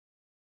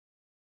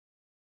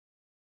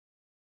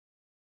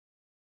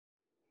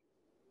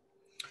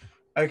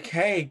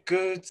Okay,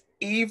 good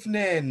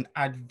evening,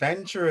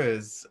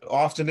 adventurers.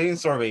 Afternoon,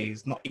 sorry,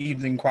 it's not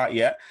evening quite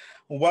yet.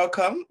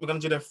 Welcome. We're going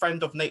to do the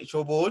Friend of Nature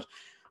Award.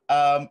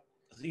 Um,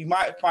 you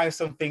might find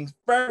some things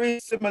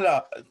very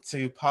similar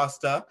to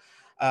pasta.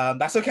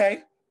 That's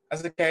okay.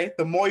 That's okay.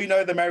 The more you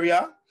know, the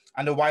merrier,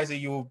 and the wiser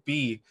you will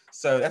be.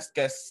 So let's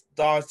get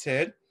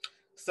started.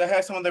 So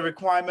here's some of the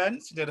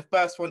requirements. The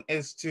first one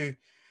is to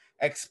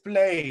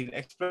explain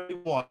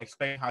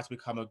how to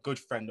become a good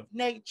friend of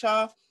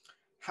nature,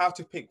 how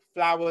to pick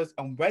flowers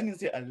and when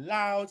is it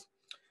allowed,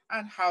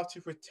 and how to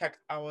protect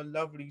our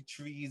lovely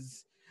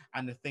trees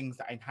and the things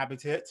that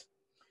inhabit it.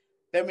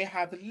 Then we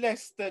have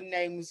list the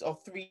names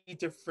of three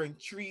different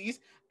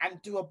trees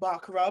and do a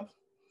bark rub.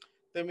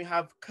 Then we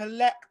have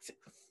collect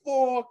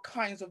four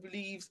kinds of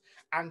leaves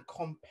and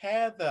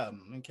compare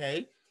them.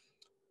 Okay.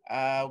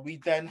 We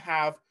then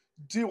have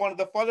do one of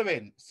the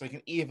following. So you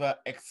can either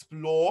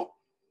explore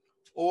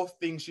all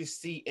things you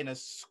see in a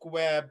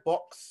square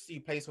box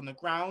you place on the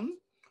ground,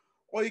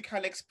 or you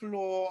can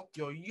explore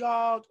your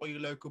yard or your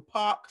local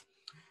park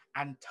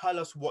and tell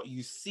us what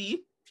you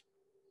see.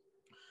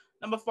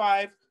 Number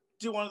five,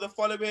 do one of the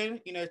following,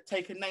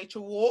 take a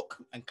nature walk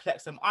and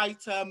collect some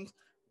items,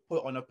 put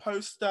it on a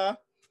poster,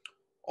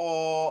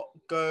 or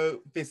go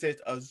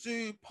visit a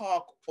zoo,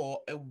 park, or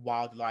a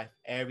wildlife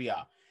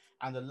area.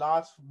 And the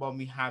last one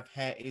we have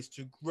here is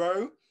to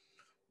grow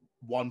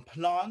one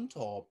plant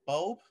or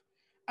bulb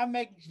and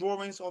make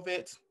drawings of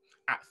it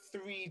at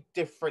three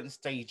different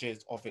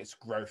stages of its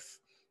growth.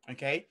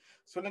 Okay,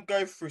 so I'm going to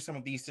go through some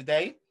of these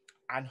today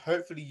and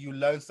hopefully you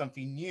learn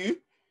something new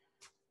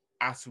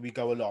as we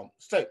go along.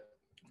 So,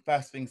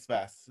 first things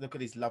first, look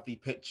at these lovely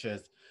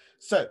pictures.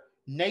 So,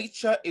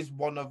 nature is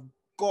one of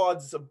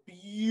God's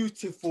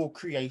beautiful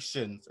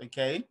creations.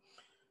 Okay,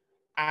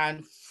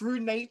 and through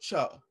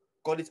nature,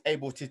 God is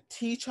able to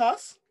teach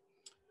us,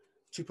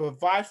 to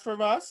provide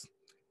for us,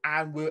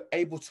 and we're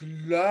able to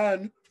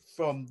learn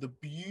from the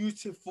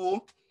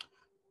beautiful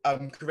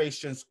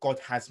creations God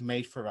has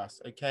made for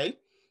us. Okay,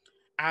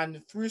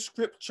 and through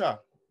Scripture,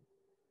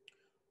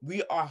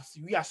 we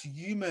as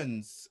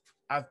humans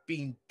have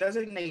been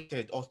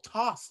designated or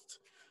tasked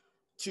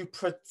to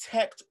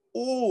protect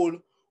all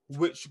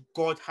which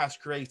God has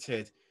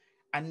created,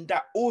 and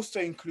that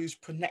also includes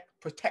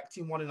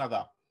protecting one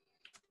another,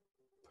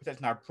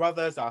 protecting our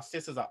brothers, our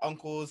sisters, our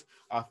uncles,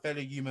 our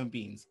fellow human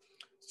beings.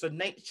 So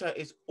nature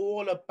is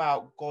all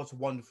about God's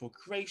wonderful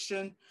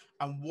creation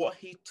and what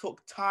he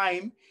took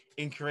time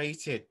in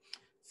creating.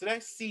 So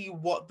let's see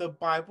what the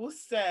Bible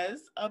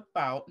says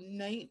about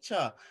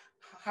nature.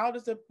 How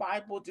does the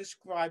Bible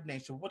describe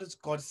nature? What does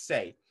God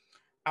say?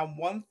 And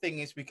one thing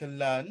is we can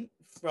learn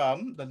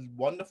from the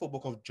wonderful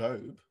book of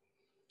Job.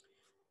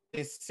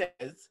 It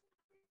says,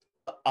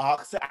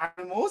 ask the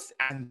animals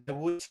and they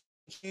will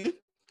teach you,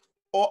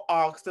 or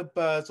ask the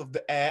birds of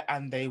the air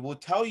and they will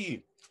tell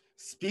you.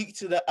 Speak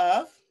to the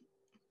earth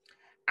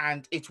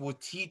and it will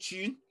teach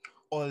you,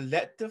 or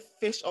let the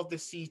fish of the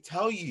sea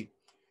tell you.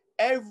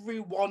 Every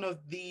one of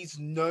these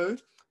know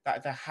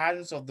that the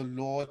hands of the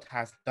Lord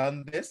has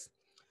done this.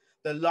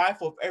 The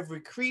life of every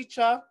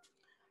creature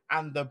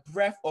and the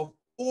breath of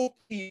all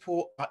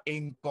people are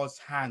in God's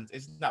hands.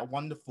 Isn't that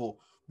wonderful?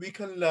 We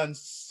can learn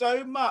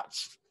so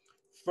much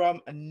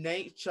from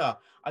nature.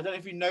 I don't know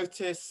if you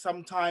notice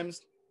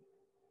sometimes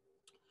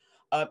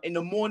in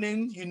the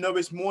morning,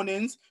 it's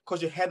mornings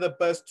because you hear the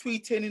birds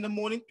tweeting in the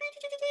morning.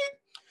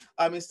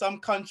 In some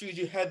countries,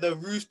 you hear the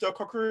rooster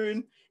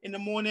crowing in the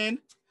morning.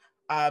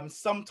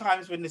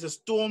 Sometimes when there's a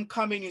storm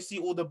coming, you see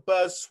all the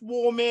birds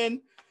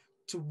swarming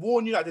to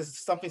warn you that there's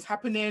something's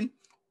happening.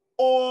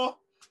 Or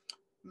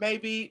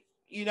maybe,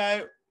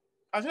 I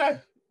don't know,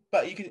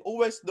 but you can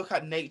always look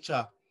at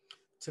nature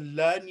to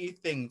learn new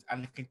things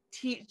and it can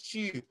teach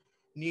you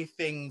new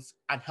things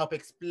and help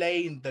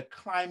explain the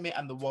climate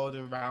and the world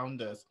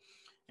around us.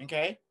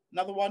 Okay,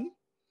 another one.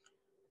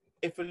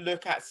 If we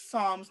look at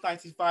Psalms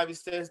 95, it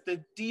says,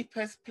 the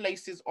deepest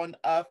places on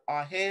earth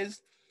are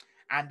his,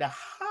 and the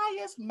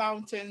highest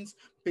mountains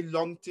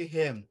belong to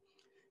him.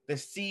 The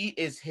sea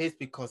is his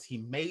because he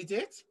made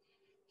it.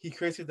 He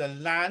created the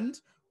land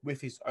with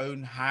his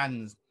own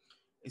hands.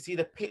 You see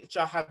the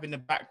picture I have in the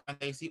background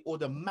there, you see all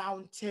the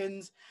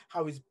mountains,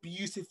 how it's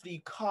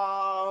beautifully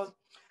carved,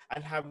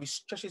 and how it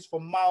stretches for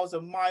miles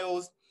and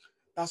miles.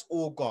 That's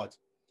all God.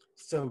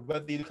 So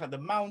whether you look at the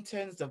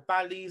mountains, the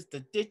valleys, the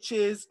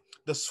ditches,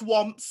 the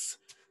swamps,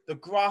 the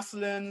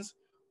grasslands,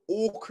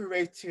 all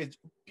created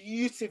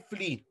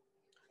beautifully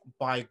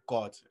by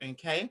God,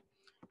 okay?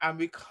 And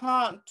we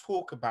can't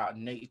talk about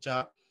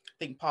nature, I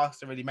think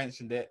Pastor already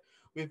mentioned it,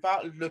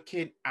 without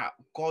looking at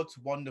God's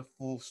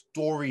wonderful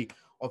story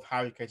of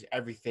how he created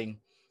everything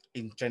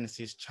in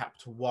Genesis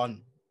chapter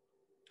 1.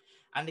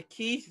 And the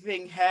key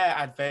thing here,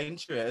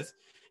 adventurers,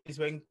 is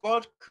when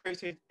God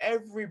created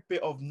every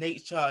bit of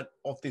nature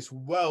of this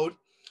world,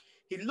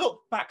 he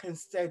looked back and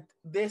said,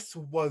 this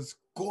was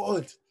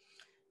good.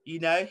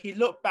 He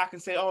looked back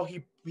and said, oh,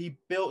 he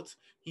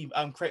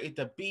created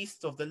the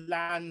beasts of the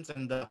lands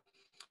and the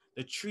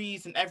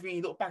trees and everything.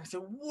 He looked back and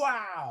said,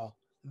 wow,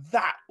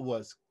 That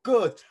was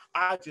good.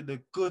 I did a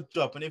good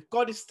job. And if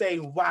God is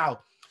saying, wow,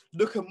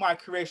 look at my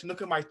creation,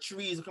 look at my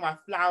trees, look at my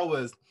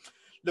flowers,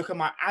 look at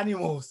my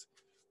animals,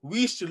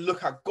 we should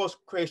look at God's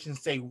creation and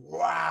say,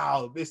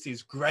 wow, this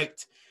is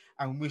great.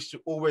 And we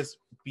should always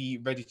be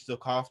ready to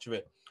look after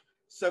it.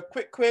 So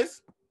quick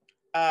quiz.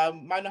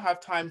 Might not have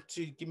time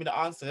to give me the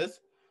answers,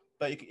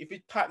 but if you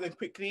type them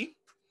quickly,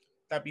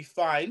 that'd be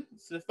fine.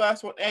 So the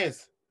first one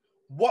is,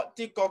 what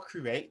did God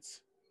create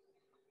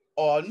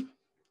on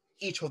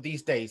each of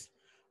these days?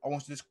 I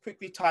want you to just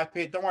quickly type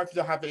it. Don't worry if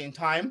you don't have it in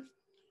time.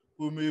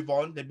 We'll move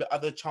on. There'll be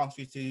other chances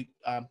for you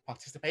to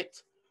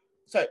participate.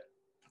 So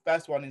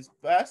first one is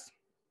first,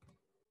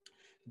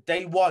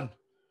 day one.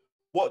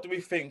 What do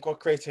we think God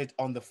created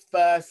on the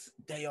first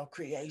day of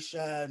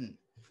creation?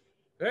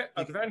 Hey,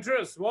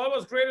 adventurous, what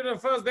was created on the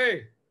first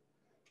day?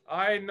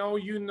 I know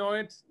you know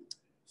it.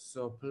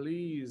 So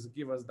please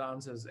give us the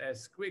answers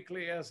as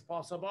quickly as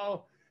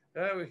possible.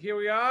 Here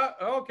we are.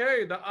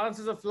 Okay, the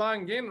answers are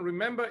flying in.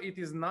 Remember, it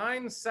is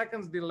 9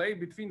 seconds delay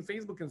between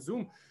Facebook and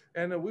Zoom,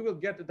 and we will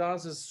get the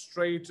answers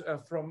straight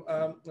from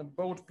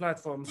both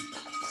platforms.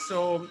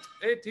 So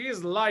it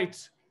is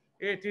light.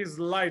 It is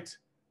light.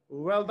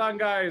 Well done,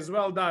 guys.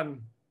 Well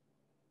done.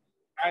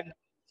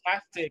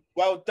 Fantastic.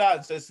 Well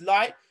done. So it's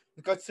light.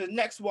 We go to the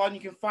next one.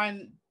 You can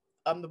find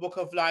the book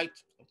of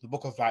light. The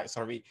book of light,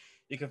 sorry.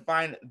 You can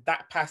find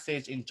that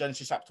passage in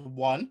Genesis chapter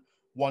 1,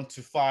 1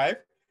 to 5.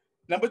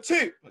 Number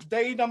 2,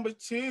 day number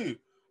 2.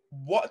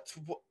 What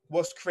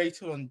was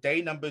created on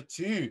day number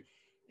 2?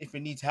 If you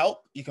need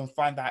help, you can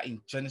find that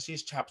in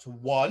Genesis chapter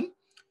 1,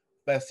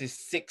 verses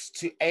 6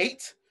 to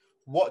 8.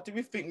 What do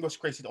we think was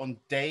created on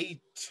day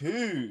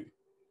 2?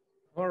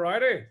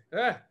 Alrighty.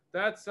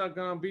 That's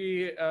gonna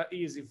be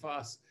easy for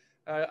us.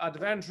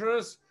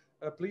 Adventurers,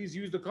 please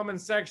use the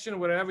comment section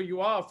wherever you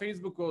are,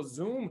 Facebook or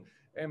Zoom,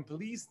 and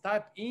please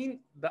type in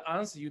the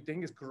answer you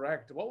think is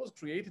correct. What was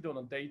created on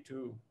a day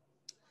 2?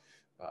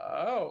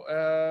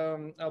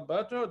 Oh,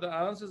 Alberto, the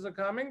answers are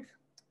coming,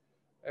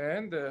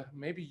 and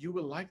maybe you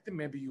will like them,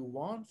 maybe you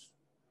won't.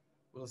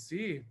 We'll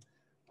see.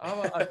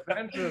 Our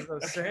adventurers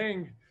are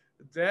saying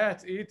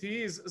that it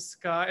is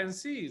sky and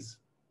seas.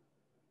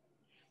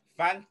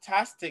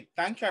 Fantastic.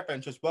 Thank you,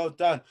 adventurers. Well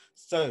done.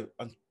 So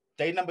on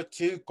day number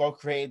 2, God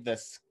created the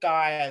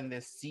sky and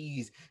the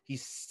seas. He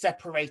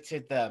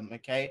separated them,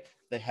 okay?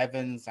 The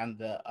heavens and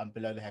the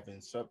below the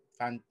heavens. So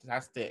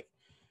fantastic.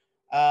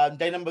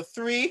 Day number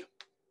 3.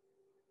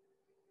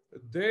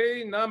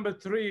 Day number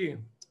 3.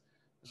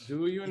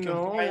 Do you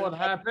know what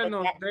happened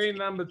on day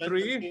number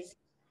 3?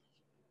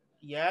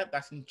 Yeah,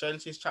 that's in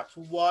Genesis chapter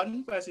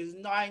 1, verses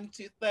 9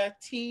 to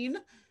 13.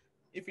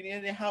 If you need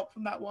any help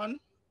from that one.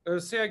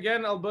 Say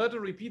again, Alberto,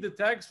 repeat the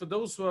text for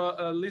those who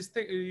are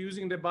listening,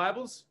 using the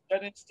Bibles.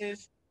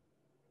 Genesis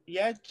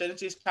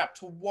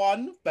chapter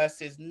 1,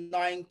 verses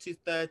 9 to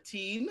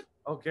 13.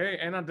 Okay,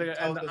 and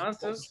the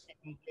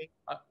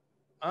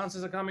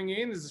answers are coming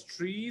in is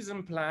trees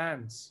and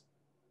plants.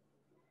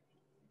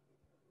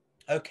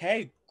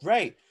 Okay,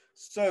 great.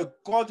 So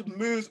God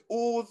moves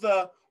all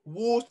the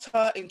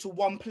water into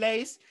one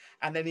place,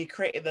 and then he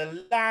created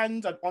the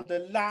land, and on the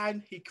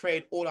land he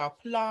created all our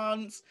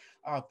plants,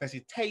 our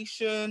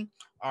vegetation,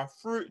 our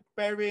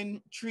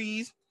fruit-bearing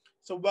trees.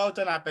 So well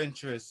done,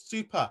 adventurers.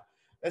 Super.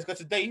 Let's go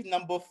to day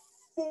number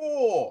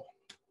 4.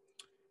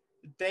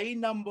 Day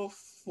number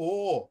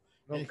 4.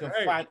 Okay. You can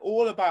find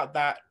all about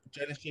that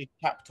Genesis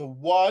chapter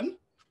 1,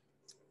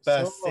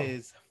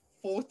 verses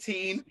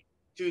 14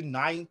 to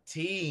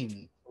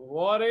 19.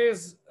 What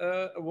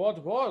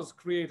was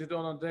created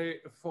on a day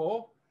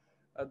 4?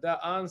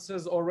 The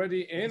answers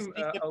already in.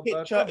 The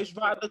picture is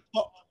right at the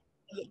top.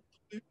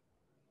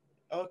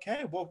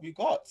 Okay, what we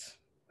got?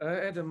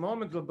 At the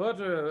moment,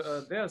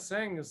 Alberto, they're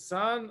saying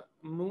sun,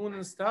 moon,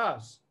 and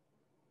stars.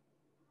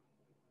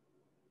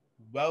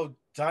 Well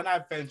done,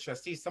 adventure.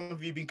 See, some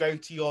of you have been going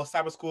to your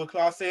Sabbath school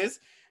classes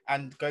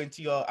and going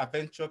to your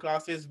adventure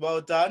classes.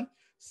 Well done.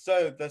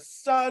 So the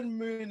sun,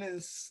 moon,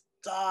 and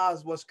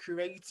stars was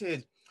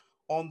created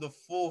on the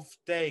 4th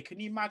day. Can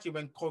you imagine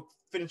when God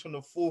finished on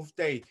the 4th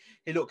day?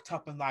 He looked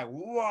up and like,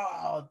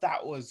 wow,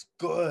 that was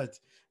good.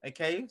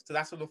 Okay, so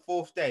that's on the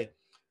 4th day.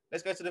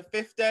 Let's go to the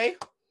 5th day.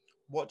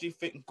 What do you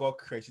think God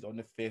created on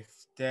the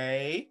 5th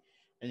day?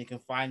 And you can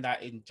find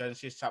that in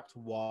Genesis chapter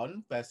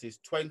 1, verses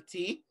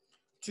 20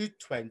 to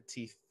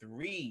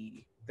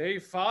 23. Day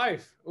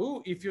 5.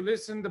 Ooh, if you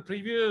listened to the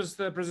previous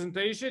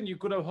presentation, you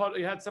could have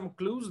had some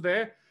clues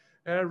there.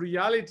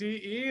 Reality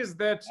is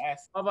that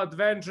our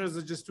adventurers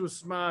are just too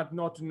smart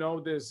not to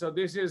know this. So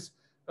this is,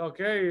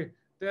 okay,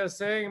 they're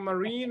saying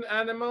marine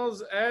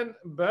animals and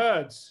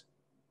birds.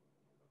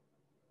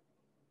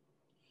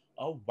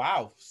 Oh,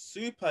 wow.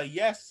 Super.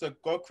 Yes. So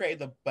God created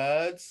the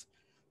birds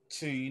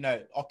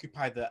to,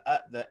 occupy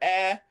the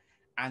air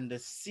and the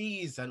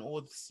seas and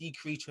all the sea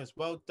creatures.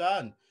 Well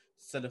done.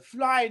 So the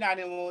flying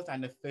animals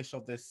and the fish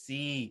of the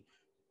sea.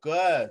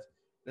 Good.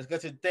 Let's go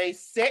to day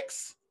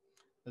 6,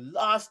 the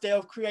last day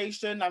of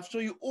creation. I'm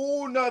sure you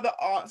all know the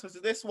answer to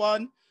this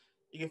one.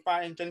 You can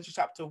find in Genesis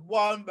chapter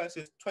 1,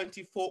 verses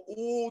 24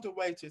 all the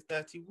way to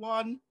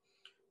 31.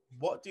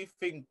 What do you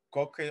think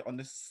God created on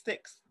the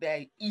sixth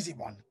day? Easy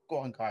one. Go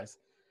on, guys.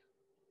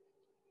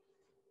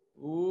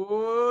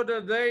 Ooh,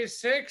 the day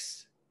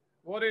 6.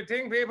 What do you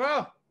think,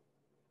 people?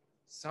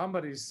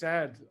 Somebody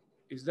said,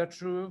 is that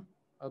true,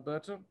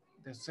 Alberto?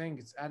 They're saying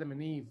it's Adam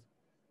and Eve.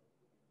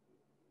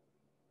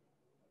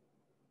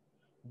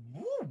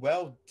 Woo,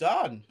 well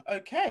done.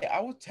 Okay, I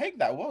will take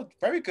that. Well,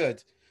 very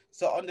good.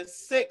 So on the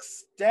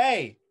sixth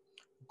day,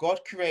 God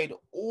created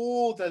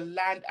all the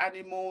land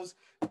animals,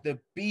 the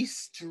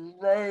beasts to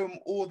roam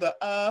all the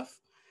earth,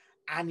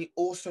 and he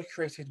also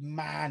created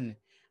man.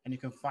 And you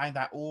can find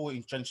that all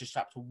in Genesis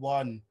chapter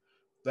 1,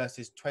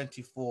 verses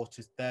 24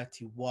 to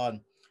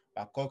 31.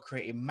 That God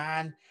created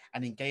man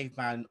and he gave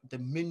man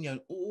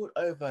dominion all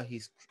over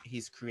his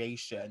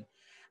creation.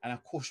 And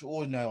of course, you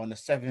all know on the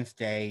seventh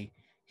day,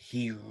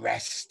 he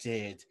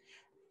rested,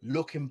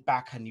 looking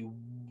back and he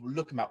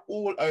looking back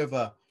all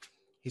over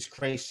his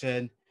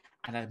creation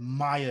and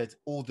admired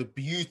all the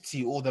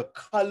beauty, all the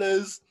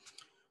colors,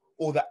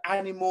 all the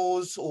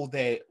animals, all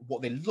their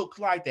what they look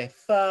like, their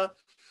fur,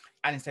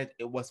 and he said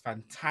it was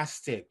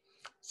fantastic.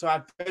 So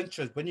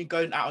adventures, when you're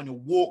going out on your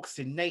walks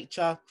in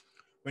nature,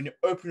 when you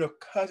open your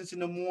curtains in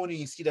the morning,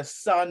 you see the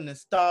sun and the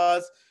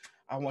stars,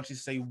 I want you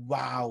to say,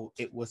 wow,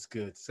 it was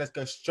good. So let's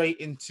go straight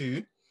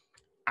into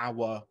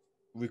our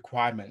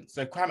requirements.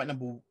 So requirement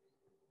number,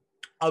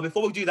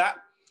 before we do that,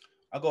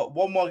 I got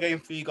one more game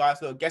for you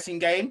guys, a little guessing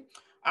game.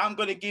 I'm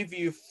going to give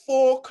you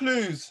 4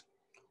 clues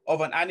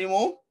of an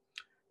animal,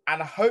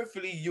 and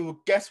hopefully you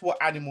will guess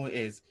what animal it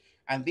is.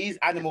 And these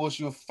animals,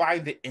 you'll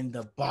find it in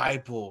the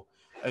Bible.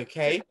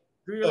 Okay?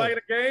 Do you like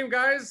the game,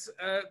 guys?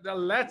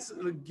 Let's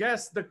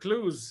guess the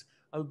clues.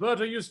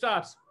 Alberto, you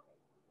start.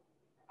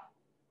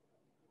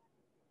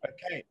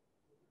 Okay.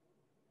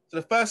 So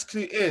the first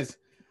clue is,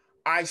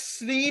 I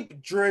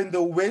sleep during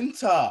the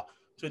winter.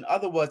 So in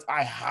other words,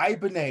 I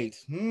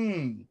hibernate.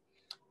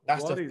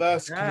 That's What the is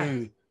first that?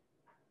 clue.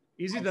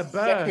 Is it The a bird?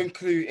 second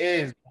clue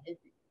is,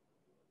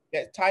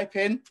 let's type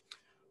in,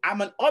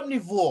 I'm an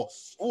omnivore.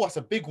 Oh, that's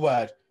a big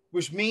word,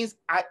 which means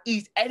I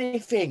eat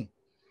anything.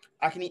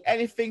 I can eat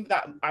anything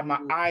that my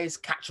eyes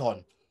catch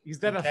on. Is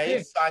that a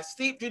fish? So I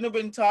sleep during the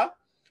winter,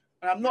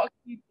 and I'm not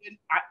sleeping,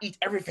 I eat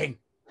everything.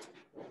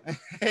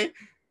 Okay.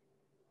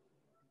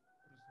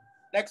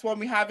 Next one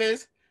we have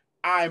is,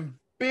 I'm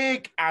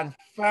big and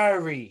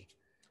furry.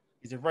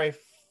 It's a very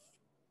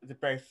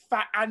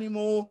fat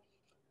animal.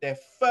 They're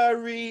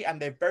furry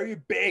and they're very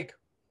big.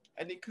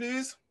 Any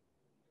clues?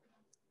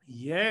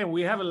 Yeah,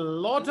 we have a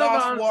lot of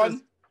Last answers.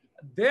 one.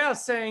 They are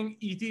saying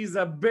it is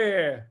a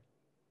bear.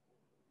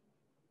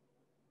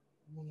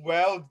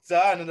 Well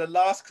done. And the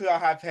last clue I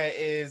have here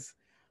is,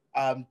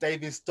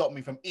 David stopped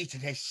me from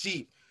eating his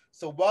sheep.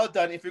 So well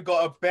done. If you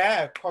got a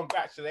bear,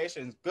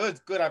 congratulations.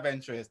 Good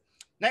adventurers.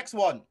 Next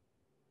one.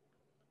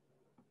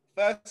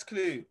 First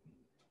clue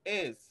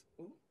is,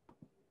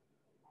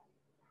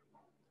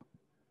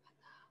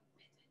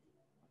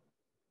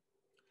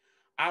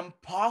 I'm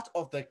part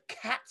of the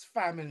cat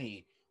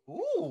family.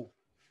 Ooh,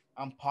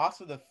 I'm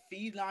part of the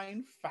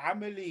feline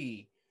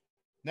family.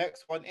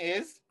 Next one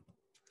is,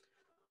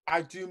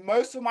 I do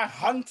most of my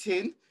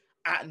hunting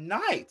at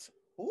night.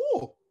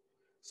 Ooh,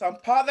 so I'm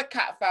part of the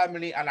cat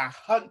family and I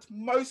hunt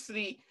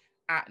mostly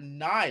at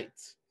night.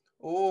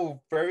 Oh,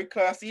 very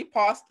classy,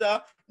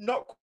 Pastor.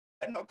 Not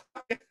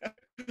quite.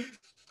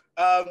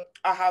 I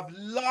have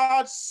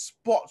large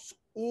spots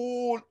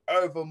all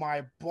over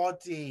my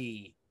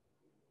body.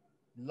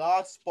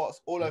 Large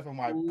spots all over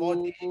my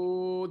body.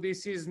 Oh,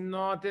 this is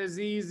not as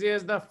easy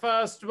as the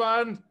first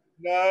one.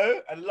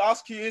 No, and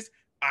last cue is,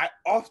 I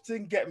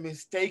often get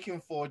mistaken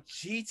for a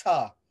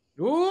cheetah.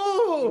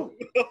 Ooh!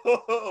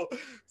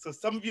 So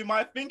some of you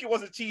might think it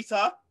was a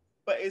cheetah,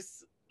 but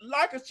it's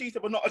like a cheetah,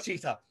 but not a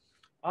cheetah.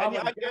 Any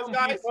Our ideas, young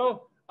guys?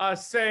 people are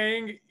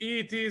saying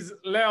it is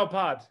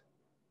leopard.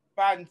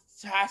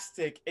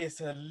 Fantastic.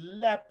 It's a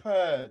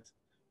leopard.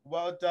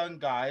 Well done,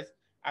 guys.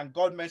 And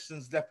God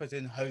mentions leopard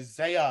in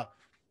Hosea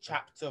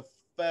chapter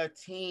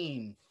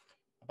 13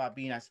 about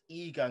being as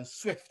eager and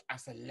swift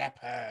as a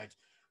leopard.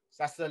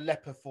 So that's a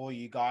leopard for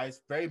you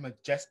guys. Very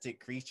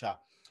majestic creature.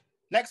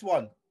 Next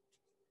one.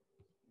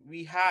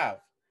 We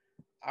have,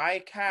 I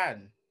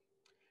can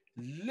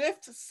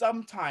lift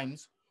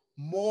sometimes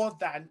more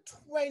than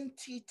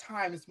 20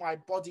 times my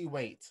body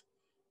weight.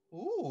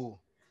 Ooh.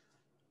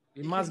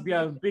 It must be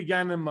a big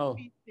animal.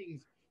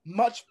 Things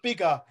much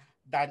bigger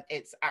than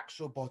its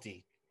actual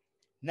body.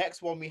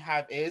 Next one we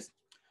have is,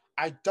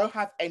 I don't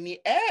have any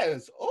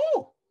heirs.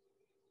 Oh,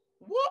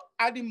 what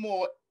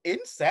animal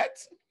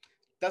insect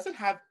doesn't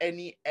have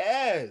any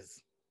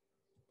heirs?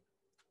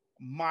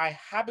 My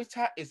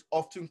habitat is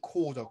often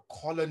called a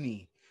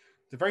colony.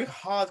 It's a very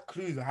hard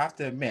clue, I have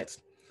to admit.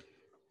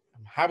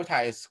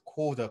 Habitat is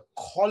called a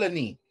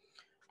colony.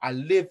 I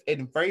live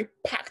in very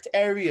packed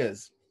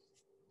areas.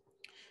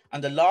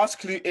 And the last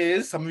clue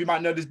is, some of you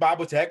might know this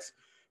Bible text,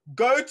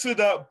 go to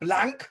the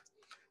blank,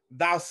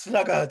 thou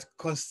sluggard,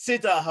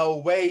 consider her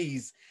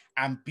ways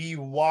and be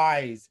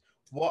wise.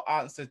 What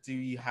answer do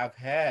you have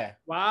here?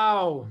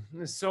 Wow.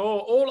 So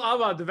all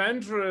our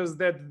adventurers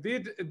that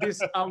did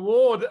this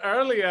award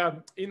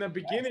earlier in the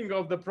beginning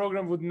of the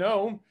program would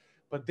know,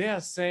 but they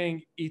are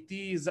saying it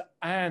is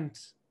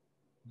ant.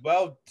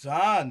 Well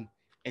done.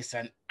 It's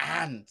an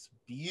ant.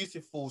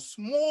 Beautiful,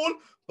 small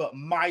but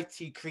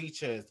mighty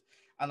creatures.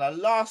 And the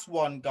last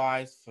one,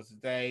 guys, for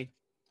today.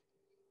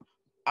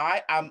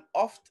 I'm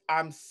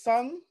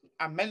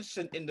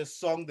mentioned in the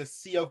song The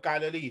Sea of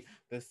Galilee.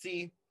 The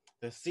sea,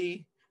 the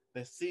sea,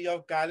 the Sea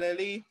of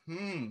Galilee.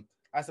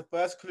 That's the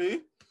first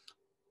clue.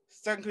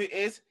 Second clue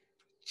is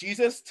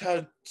Jesus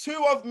turned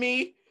two of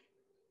me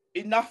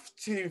enough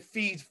to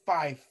feed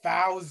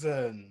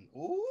 5,000.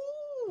 Ooh.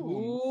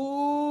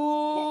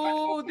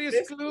 Ooh, this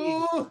This be?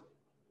 clue.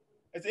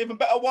 It's an even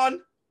better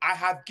one. I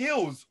have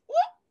gills.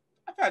 What?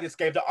 I think I just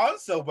gave the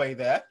answer away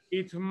there.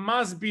 It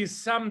must be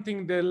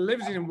something that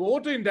lives in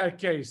water in that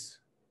case.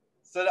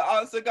 So the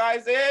answer,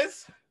 guys,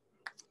 is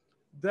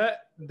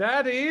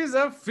that is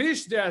a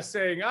fish, they're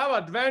saying. Our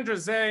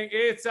adventurers saying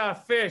it's a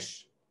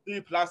fish.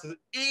 2 plus is an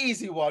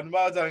easy one.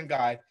 Well done,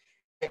 guys.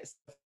 Thank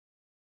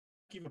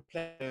you for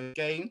playing the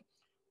game.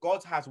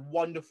 God has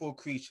wonderful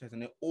creatures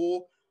and they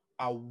all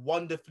are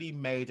wonderfully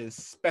made and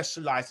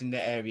specialized in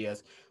their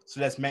areas.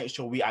 So let's make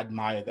sure we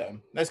admire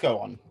them. Let's go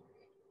on.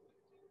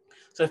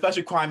 So the first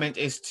requirement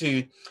is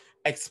to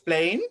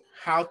explain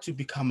how to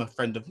become a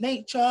friend of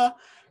nature,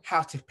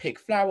 how to pick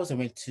flowers and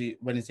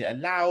when is it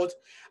allowed,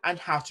 and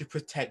how to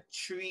protect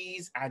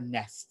trees and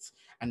nests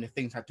and the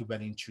things that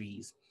dwell in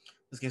trees.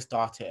 Let's get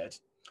started.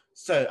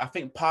 So I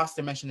think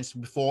Pastor mentioned this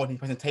before in his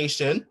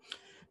presentation.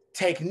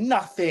 Take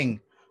nothing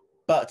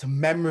but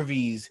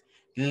memories,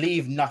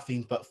 leave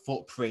nothing but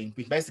footprint,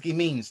 which basically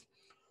means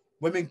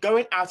when we're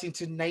going out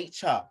into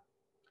nature,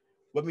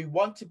 when we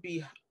want to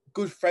be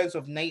good friends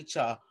of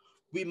nature,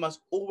 we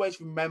must always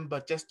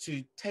remember just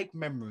to take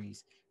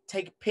memories,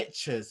 take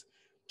pictures,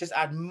 just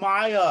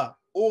admire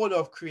all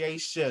of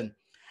creation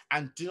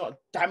and do not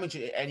damage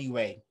it in any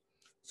way.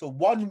 So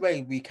one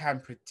way we can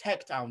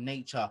protect our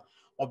nature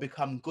or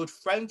become good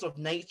friends of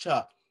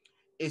nature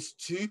is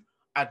to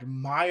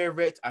admire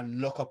it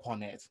and look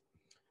upon it.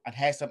 And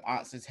here's some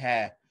answers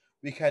here.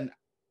 We can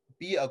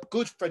be a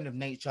good friend of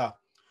nature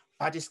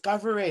by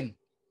discovering,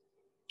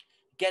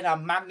 getting our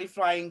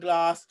magnifying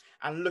glass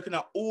and looking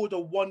at all the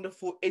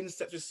wonderful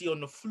insects we see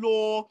on the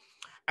floor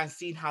and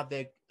seeing how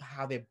they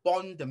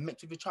bond and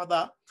mix with each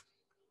other.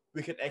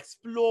 We can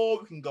explore,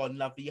 we can go on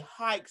lovely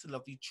hikes and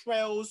lovely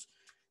trails,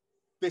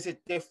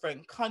 visit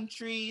different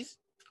countries,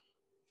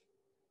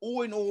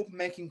 all in all,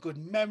 making good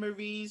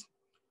memories,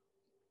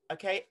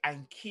 okay,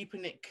 and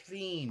keeping it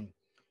clean.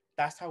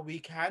 That's how we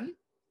can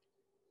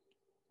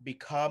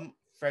become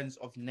friends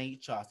of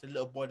nature. So the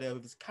little boy there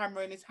with his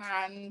camera in his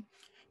hand,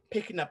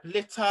 picking up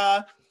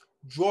litter,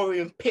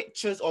 drawing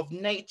pictures of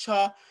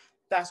nature.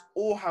 That's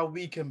all how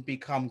we can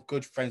become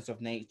good friends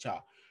of nature.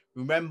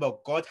 Remember,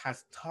 God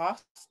has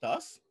tasked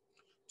us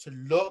to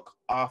look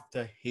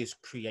after his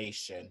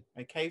creation.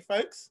 Okay,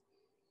 folks?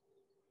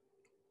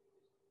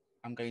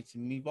 I'm going to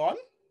move on.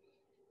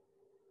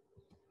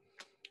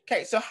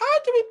 Okay, so how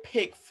do we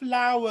pick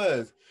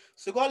flowers?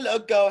 So we've got a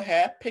little girl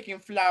here picking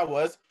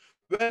flowers.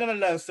 We're going to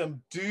learn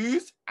some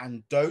do's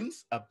and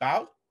don'ts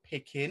about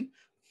picking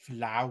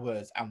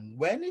flowers and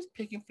when is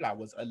picking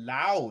flowers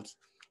allowed.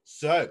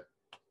 So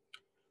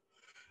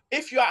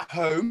if you're at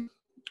home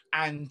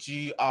and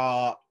you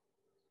are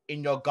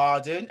in your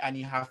garden and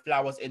you have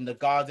flowers in the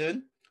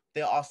garden,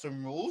 there are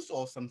some rules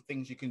or some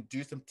things you can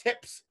do, some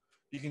tips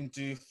you can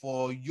do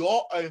for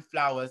your own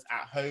flowers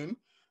at home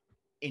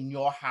in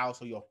your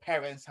house or your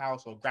parents'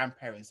 house or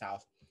grandparents'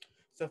 house.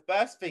 So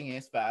first thing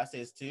is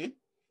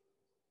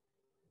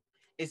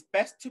it's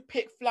best to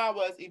pick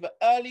flowers either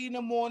early in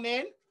the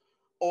morning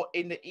or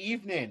in the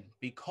evening,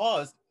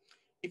 because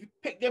if you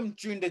pick them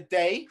during the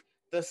day,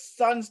 the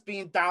sun's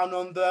being down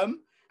on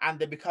them and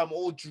they become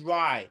all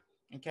dry,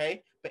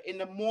 okay? But in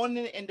the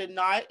morning, in the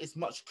night, it's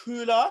much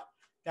cooler.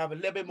 They have a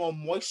little bit more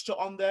moisture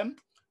on them,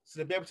 so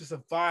they'll be able to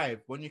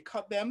survive. When you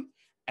cut them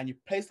and you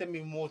place them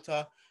in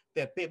water,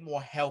 they're a bit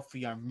more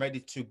healthy and ready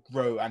to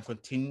grow and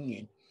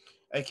continue,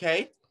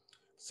 okay?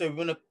 So we're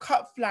gonna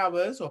cut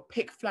flowers or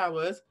pick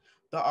flowers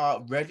that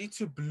are ready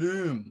to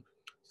bloom.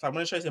 So I'm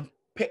gonna show you some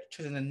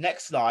pictures in the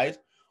next slide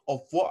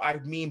of what I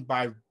mean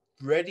by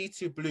ready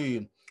to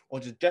bloom or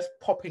just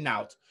popping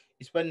out.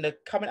 It's when they're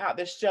coming out of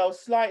their shell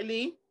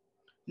slightly,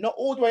 not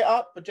all the way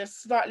up, but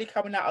just slightly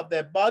coming out of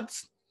their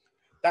buds.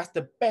 That's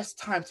the best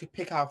time to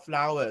pick our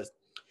flowers.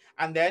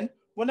 And then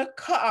we're gonna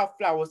cut our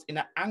flowers in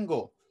an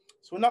angle.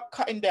 So we're not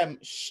cutting them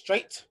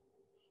straight.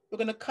 We're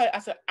gonna cut it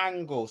at an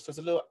angle. So it's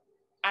a little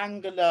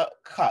angular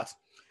cut.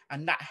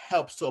 And that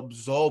helps to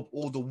absorb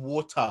all the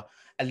water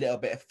a little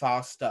bit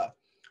faster.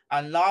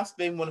 And last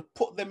thing, we want to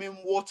put them in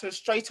water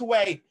straight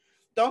away.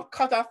 Don't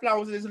cut our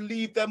flowers and just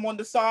leave them on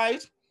the side.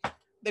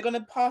 They're going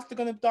to pass, they're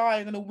going to die,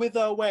 they're going to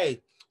wither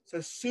away. So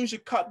as soon as you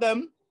cut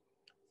them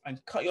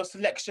and cut your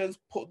selections,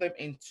 put them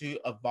into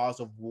a vase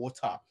of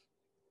water.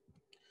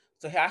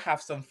 So here I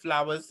have some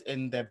flowers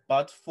in their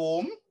bud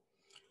form.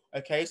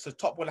 Okay, so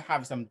top one I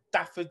have some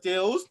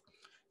daffodils.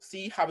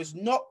 See how it's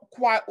not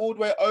quite all the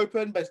way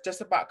open, but it's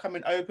just about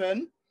coming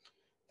open.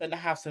 Then I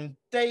have some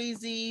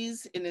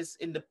daisies in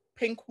the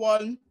pink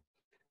one.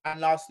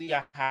 And lastly,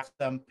 I have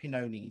some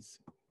peonies,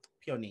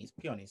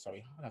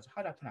 sorry.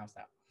 How do I pronounce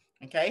that?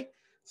 Okay,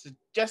 so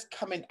just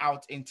coming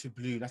out into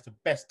bloom. That's the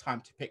best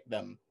time to pick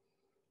them.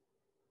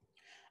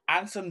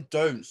 And some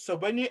don'ts. So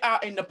when you're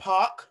out in the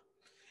park,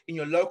 in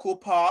your local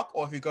park,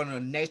 or if you're going on a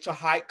nature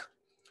hike,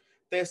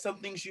 there's some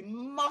things you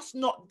must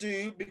not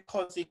do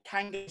because it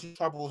can get you in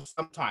trouble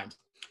sometimes.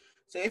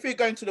 So if you're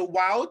going to the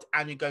wild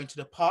and you're going to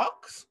the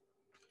parks,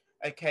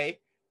 okay,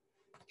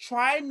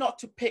 try not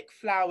to pick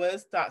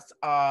flowers that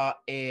are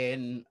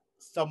in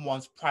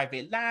someone's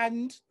private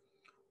land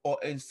or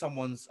in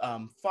someone's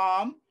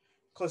farm,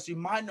 because you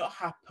might not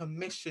have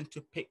permission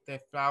to pick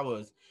their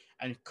flowers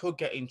and you could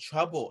get in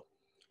trouble.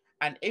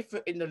 And if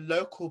you're in the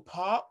local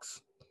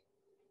parks,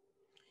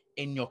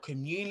 in your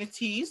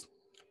communities,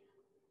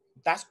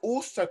 that's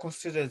also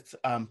considered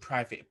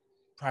private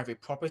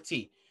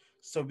property.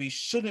 So we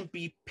shouldn't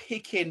be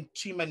picking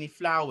too many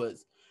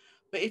flowers.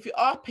 But if you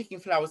are picking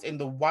flowers in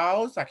the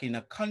wilds, like in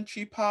a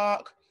country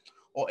park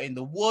or in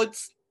the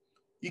woods,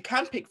 you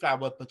can pick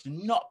flowers, but do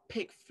not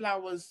pick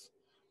flowers.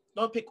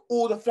 Don't pick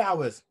all the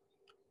flowers.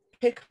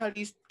 Pick at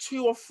least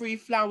 2 or 3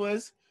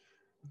 flowers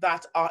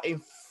that are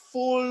in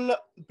full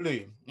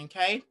bloom.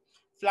 Okay,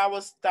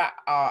 flowers that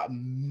are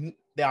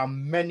there are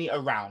many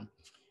around.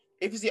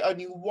 If you see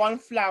only one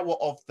flower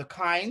of the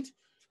kind,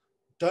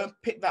 don't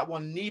pick that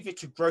one. Leave it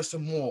to grow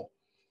some more.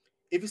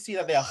 If you see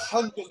that there are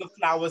hundreds of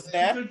flowers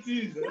there, yeah,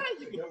 you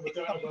can pick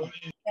some more,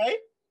 okay?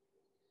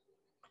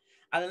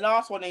 And the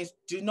last one is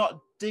do not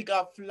dig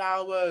up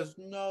flowers.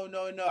 No,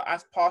 no, no.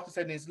 As Pastor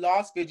said in his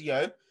last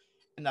video,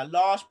 in the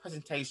last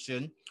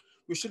presentation,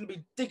 we shouldn't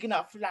be digging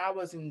up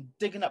flowers and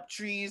digging up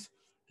trees.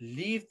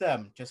 Leave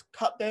them. Just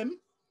cut them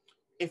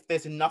if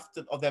there's enough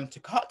of them to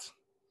cut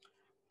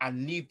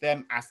and leave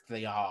them as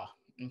they are.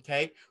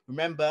 Okay.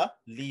 Remember,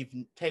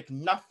 take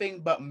nothing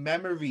but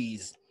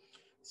memories.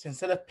 So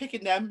instead of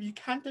picking them, you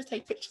can just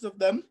take pictures of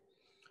them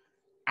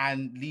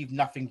and leave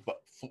nothing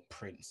but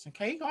footprints.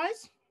 Okay,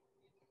 guys?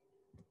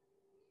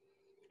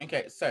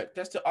 Okay, so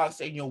just to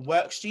answer in your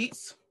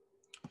worksheets,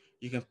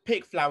 you can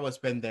pick flowers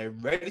when they're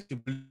ready to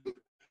bloom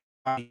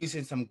by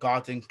using some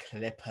garden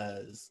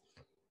clippers.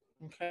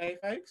 Okay,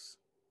 folks?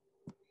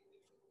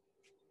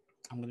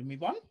 I'm going to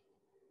move on.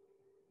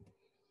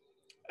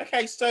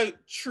 Okay, so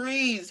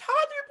trees. How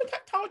do we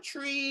protect our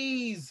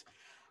trees?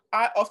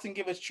 I often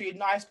give a tree a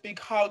nice big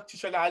hug to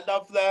show that I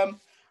love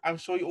them. I'm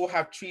sure you all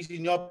have trees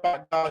in your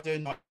back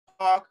garden or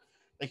park.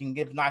 They can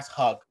give a nice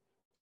hug.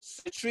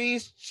 So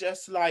trees,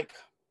 just like,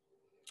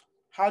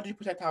 how do you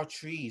protect our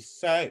trees?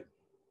 So,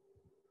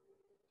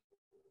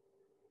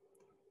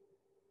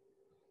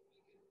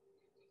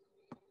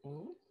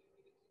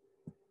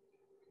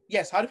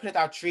 yes, how do you protect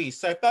our trees?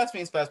 So first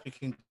things first we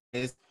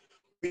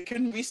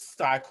can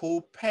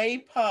recycle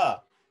paper.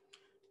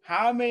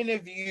 How many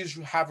of you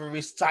have a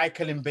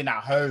recycling bin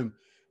at home?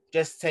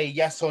 Just say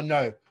yes or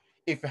no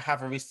if you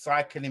have a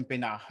recycling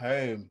bin at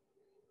home.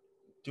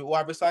 Do you all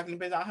have recycling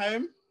bins at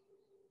home?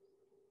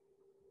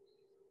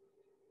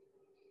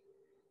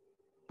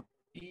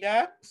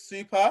 Yeah,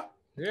 super.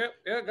 Yeah,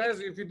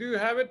 guys, if you do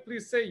have it,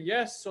 please say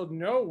yes or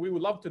no. We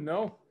would love to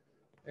know.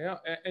 Yeah,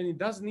 and it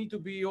doesn't need to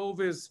be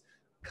always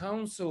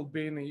council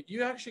bin.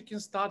 You actually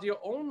can start your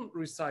own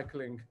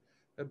recycling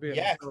bin.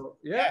 Yes, So,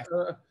 yeah,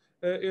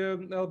 yes.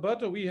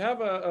 Alberto, we have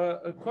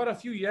quite a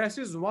few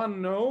yeses,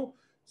 one no.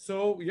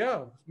 So,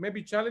 yeah,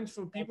 maybe challenge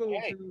for people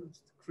Okay. to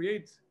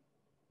create.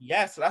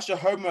 Yes, that's your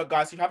homework,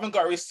 guys. If you haven't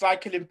got a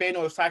recycling bin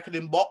or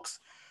recycling box,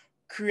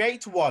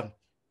 create one.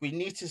 We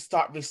need to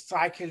start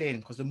recycling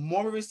because the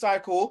more we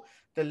recycle,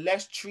 the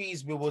less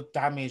trees we will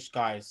damage,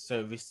 guys.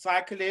 So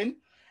recycling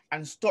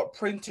and stop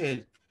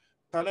printing.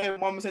 I know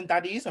moms and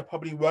daddies are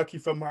probably working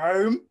from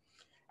home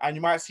and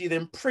you might see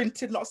them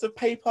printing lots of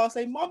paper.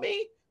 Say,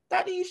 Mommy,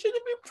 Daddy, you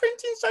shouldn't be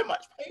printing so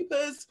much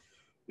papers.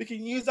 We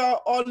can use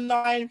our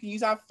online, we can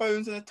use our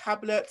phones and the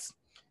tablets.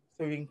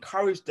 So we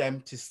encourage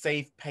them to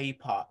save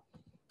paper.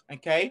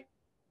 Okay,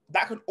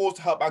 that can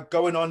also help by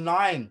going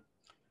online.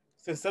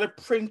 So instead of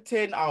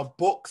printing our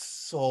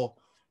books or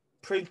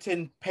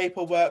printing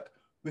paperwork,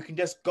 we can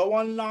just go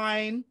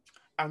online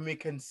and we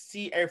can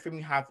see everything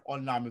we have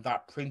online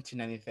without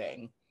printing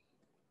anything.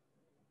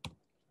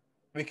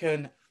 We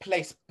can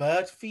place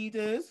bird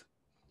feeders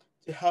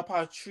to help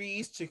our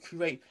trees to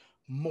create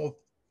more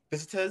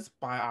visitors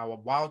by our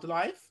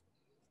wildlife.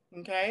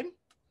 Okay,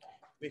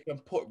 we can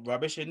put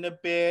rubbish in the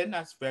bin.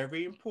 That's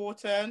very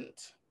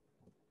important.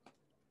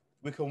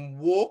 We can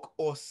walk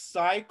or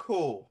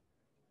cycle.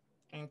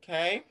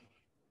 Okay,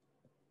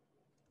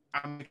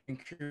 and we can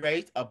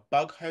create a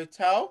bug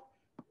hotel.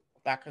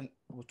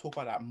 We'll talk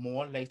about that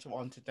more later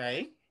on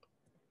today.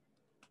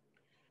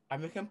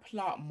 And we can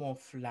plant more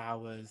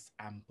flowers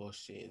and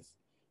bushes.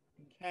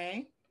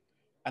 Okay,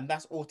 and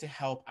that's all to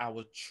help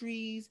our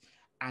trees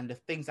and the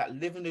things that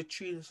live in the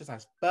trees, such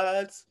as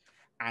birds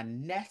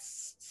and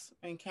nests.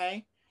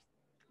 Okay,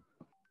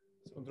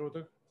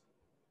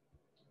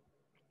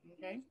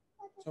 Okay.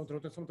 Some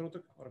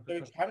trutuk.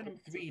 So having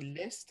three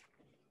list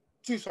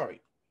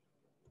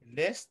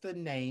the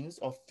names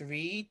of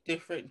 3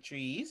 different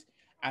trees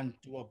and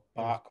do a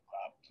bark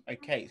rub.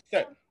 Okay,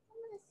 so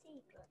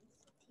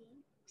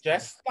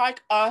just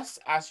like us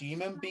as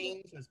human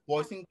beings, as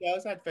boys and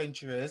girls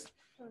adventurers,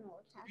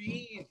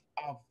 trees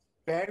are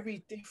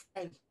very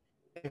different.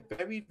 They're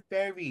very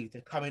varied.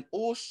 They come in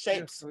all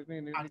shapes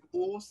and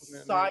all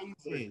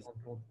sizes.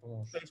 So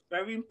it's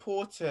very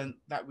important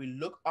that we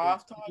look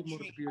after our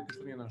trees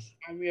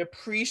and we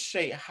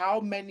appreciate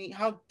how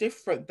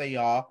different they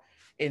are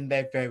in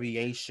their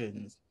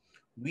variations.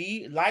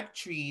 We, like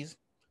trees,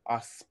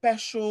 are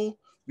special,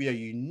 we are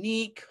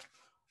unique,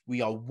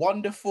 we are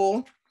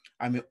wonderful,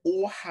 and we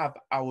all have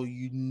our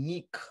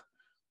unique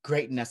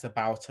greatness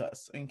about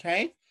us,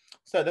 okay?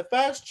 So the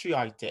first tree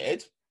I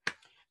did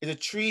is a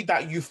tree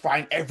that you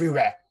find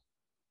everywhere,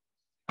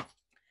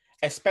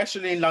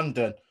 especially in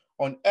London.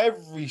 On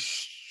every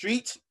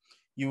street,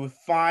 you will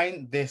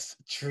find this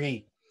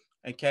tree,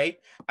 okay?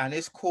 And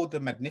it's called the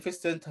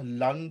magnificent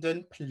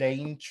London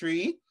plane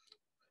tree.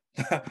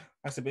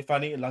 That's a bit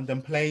funny.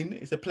 London plane.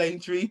 It's a plane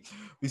tree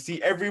we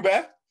see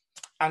everywhere.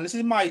 And this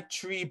is my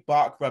tree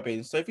bark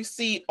rubbing. So if you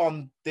see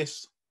on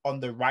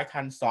the right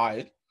hand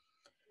side,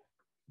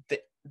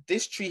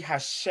 this tree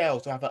has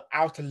shells to have an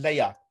outer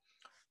layer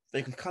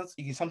that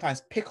you can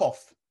sometimes pick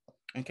off.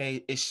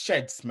 Okay, it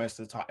sheds most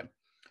of the time.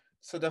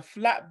 So the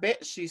flat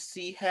bits you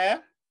see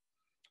here,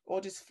 all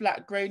these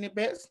flat grainy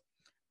bits,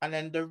 and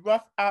then the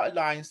rough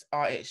outlines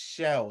are its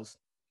shells.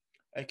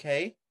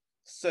 Okay,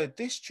 so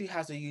this tree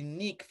has a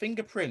unique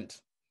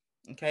fingerprint.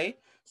 Okay,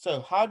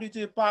 so how do you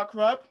do a bark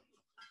rub?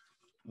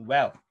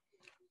 Well,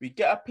 we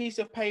get a piece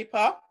of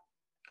paper,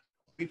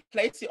 we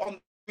place it on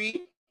the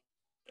tree,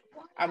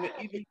 and we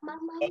either use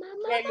a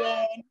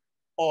crayon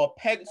or a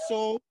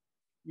pencil.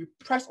 We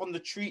press on the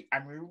tree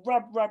and we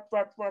rub.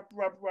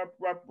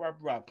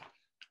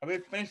 And when we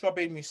finish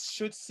rubbing, we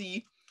should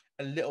see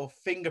a little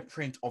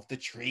fingerprint of the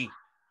tree.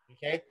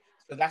 Okay,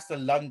 so that's the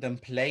London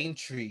plane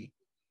tree.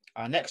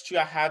 Our next tree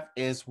I have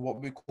is what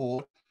we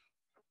call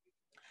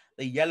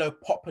the yellow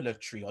poplar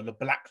tree or the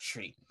black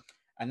tree.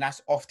 And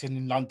that's often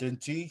in London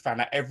too. You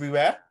find that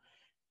everywhere.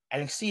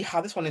 And you see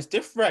how this one is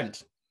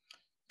different.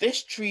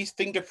 This tree's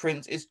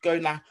fingerprint is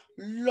going like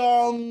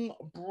long,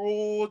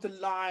 broad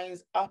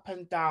lines up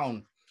and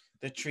down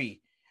the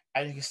tree.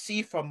 And you can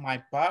see from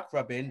my bark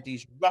rubbing,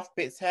 these rough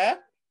bits here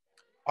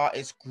are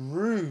its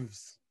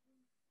grooves.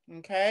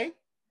 Okay?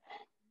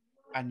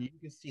 And you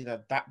can see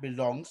that that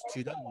belongs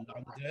to the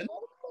London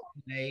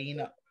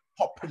plain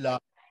poplar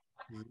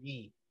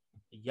tree,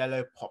 the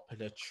yellow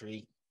poplar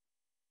tree.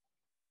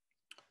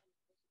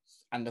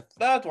 And the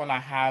third one I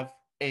have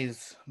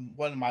is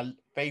one of my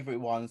favorite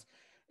ones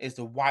is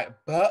the white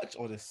birch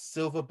or the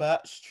silver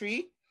birch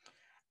tree.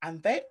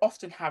 And they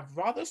often have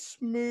rather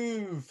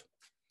smooth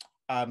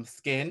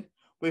skin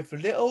with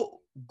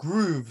little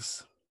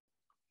grooves,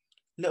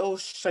 little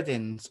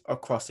sheddings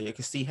across it. You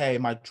can see here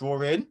in my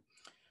drawing,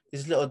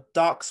 these little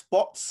dark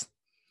spots.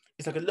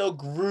 It's like a little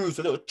grooves,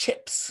 a little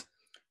chips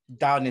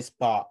down this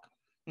bark.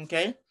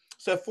 Okay,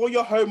 so for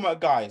your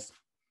homework, guys,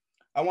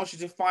 I want you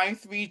to find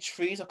 3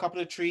 trees, a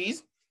couple of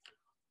trees,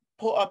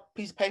 put a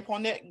piece of paper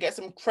on it, get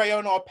some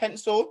crayon or a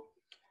pencil,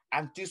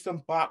 and do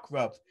some bark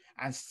rubs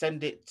and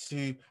send it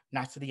to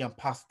Natalie and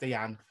Pastor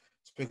Diane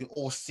so we can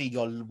all see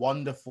your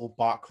wonderful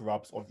bark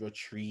rubs of your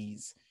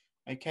trees.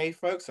 Okay,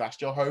 folks, so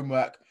that's your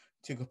homework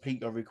to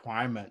complete your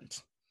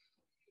requirement.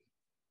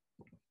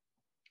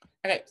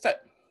 Okay, so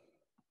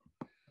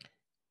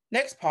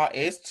next part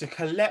is to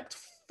collect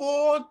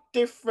 4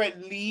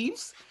 different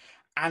leaves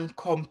and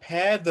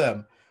compare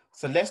them.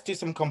 So let's do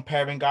some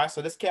comparing, guys.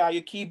 So let's get out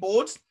your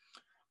keyboards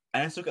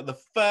and let's look at the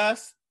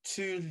first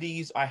 2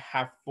 leaves I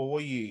have for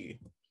you.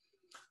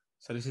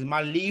 So this is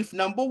my leaf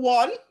number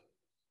 1.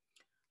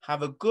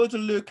 Have a good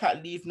look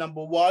at leaf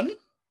number 1.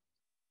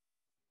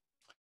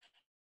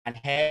 And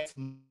here's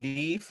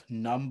leaf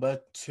number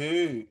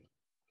 2.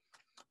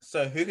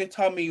 So who can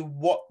tell me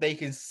what they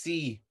can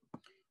see?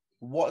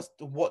 What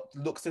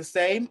looks the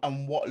same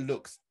and what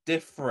looks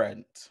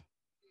different?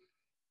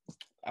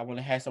 I want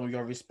to hear some of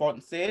your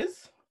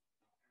responses.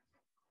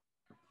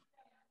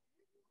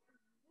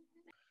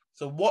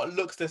 So what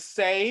looks the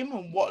same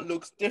and what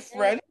looks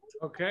different?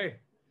 Okay.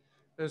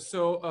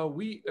 So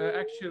we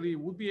actually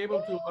would be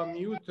able to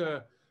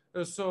unmute.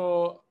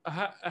 So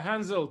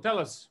Hansel, tell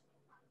us.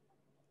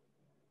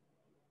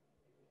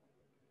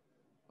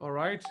 All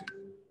right.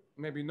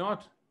 Maybe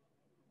not.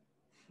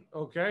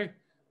 Okay.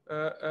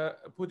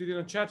 Put it in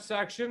a chat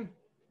section.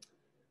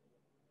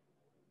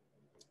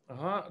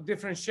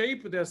 Different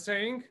shape, they're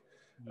saying.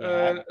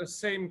 Yeah.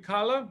 Same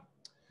color.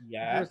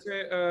 Yeah.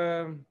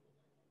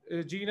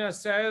 Gina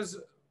says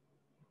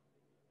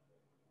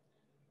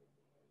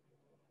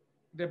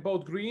they're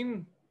both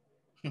green.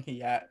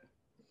 Yeah.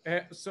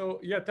 So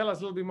yeah, tell us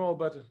a little bit more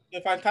about it. Yeah,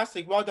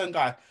 fantastic. Well done,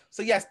 guys.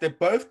 So yes, they're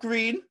both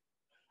green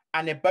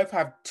and they both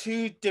have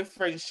 2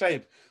 different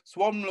shapes.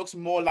 So one looks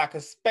more like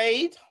a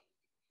spade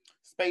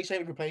spade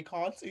shape if you play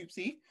cards.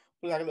 Oopsie.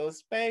 With like a little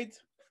spade.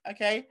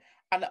 Okay.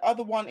 And the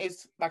other one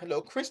is like a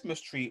little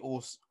Christmas tree,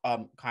 or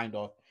kind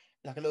of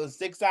like a little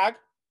zigzag.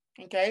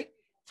 Okay.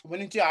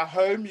 When you do it at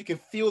home, you can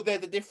feel they're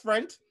the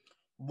different.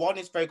 One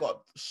is very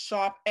got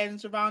sharp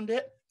ends around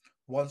it.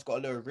 One's got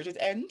a little rigid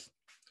end.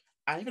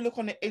 And if you look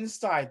on the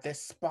inside, there's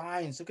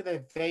spines. Look at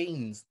their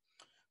veins.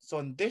 So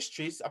on this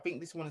tree, I think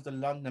this one is the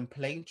London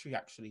plane tree,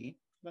 actually.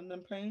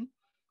 London plane?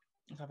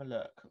 Let's have a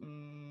look.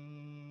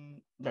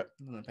 No,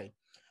 London plane.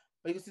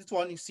 Because this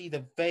one, you see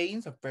the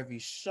veins are very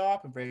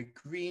sharp and very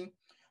green.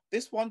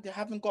 This one, they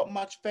haven't got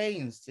much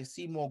veins. They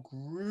see more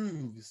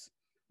grooves.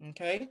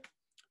 Okay?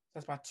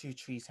 That's my two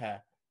trees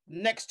here.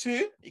 Next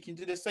two, you can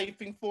do the same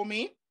thing for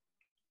me.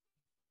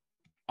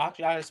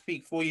 Actually, I'll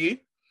speak for you.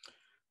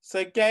 So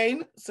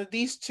again, so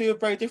these two are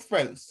very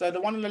different. So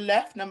the one on the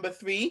left, number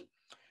 3,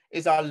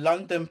 is our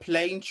London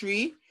plane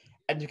tree.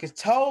 And you can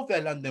tell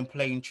they're London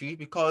plane tree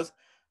because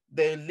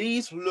their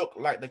leaves look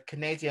like the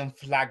Canadian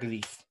flag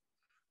leaf.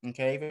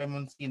 Okay, if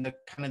everyone's seen the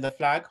Canada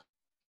flag,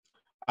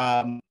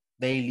 their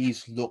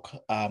leaves look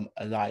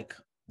like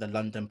the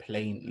London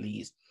plane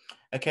leaves.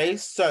 Okay,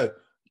 so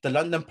the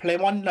London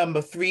plane one,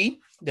 number 3,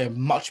 they're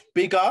much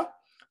bigger,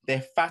 they're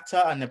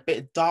fatter and a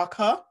bit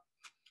darker.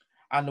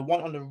 And the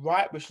one on the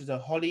right, which is a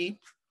holly,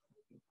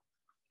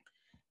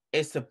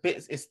 it's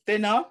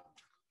thinner,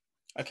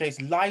 okay,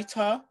 it's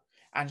lighter,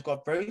 and it's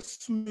got a very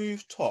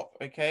smooth top,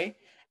 okay?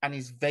 And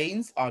his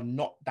veins are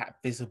not that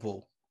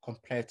visible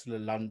compared to the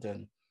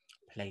London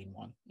plain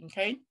one,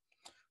 okay?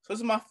 So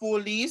those are my 4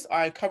 leaves.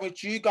 I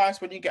encourage you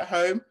guys when you get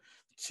home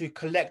to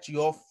collect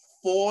your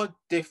 4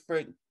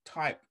 different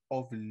type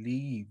of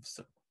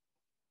leaves.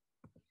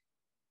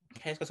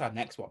 Okay, let's go to our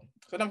next one.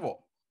 So number 4,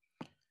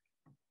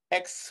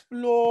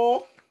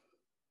 explore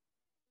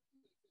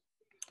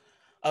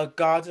a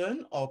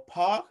garden or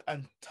park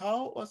and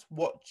tell us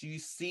what you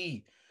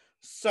see.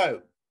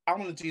 So I'm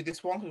going to do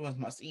this one because it's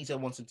much easier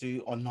one to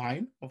do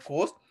online, of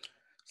course.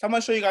 So I'm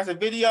going to show you guys a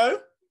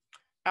video.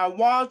 And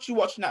while you're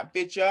watching that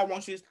video, I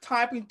want you to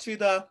type into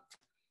the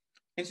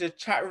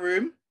chat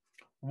room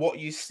what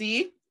you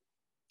see.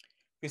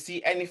 If you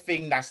see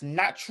anything that's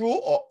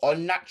natural or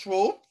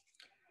unnatural,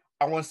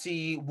 I want to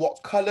see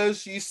what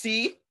colors you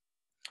see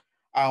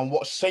and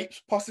what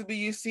shapes possibly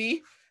you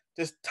see.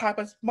 Just type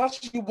as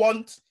much as you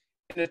want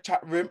in the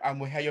chat room and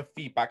we'll hear your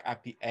feedback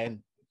at the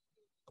end.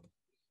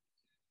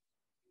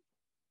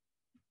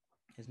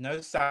 There's no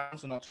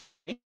sounds or not.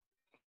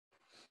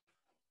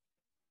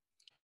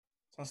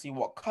 So see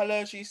what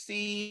colors you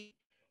see.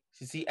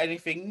 You see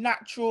anything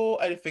natural,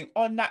 anything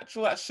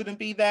unnatural that shouldn't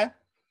be there.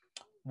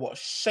 What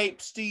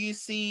shapes do you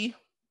see?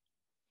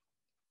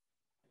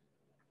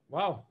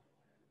 Wow,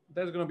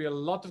 there's going to be a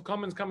lot of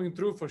comments coming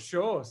through for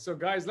sure. So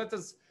guys, let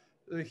us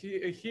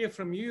hear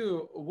from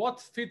you. What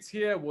fits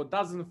here, what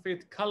doesn't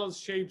fit, colors,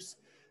 shapes,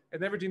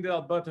 and everything that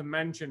Alberto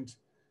mentioned.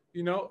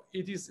 You know,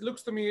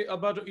 looks to me,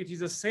 Alberto, it is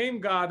the same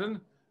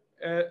garden,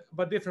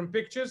 but different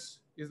pictures.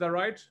 Is that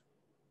right?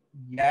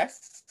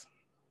 Yes.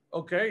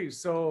 Okay,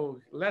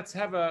 so let's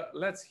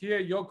hear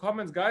your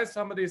comments, guys.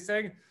 Somebody is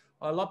saying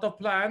a lot of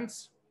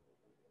plants.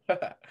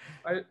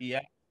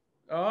 Yeah.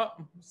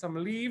 Some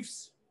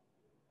leaves.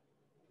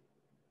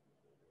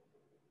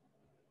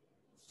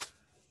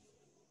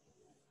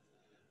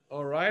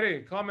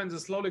 Alrighty, comments are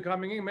slowly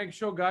coming in. Make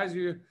sure, guys,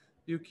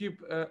 you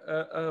keep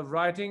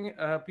writing.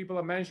 People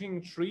are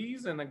mentioning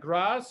trees and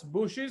grass,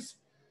 bushes.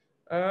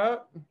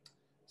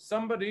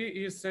 Somebody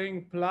is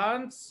saying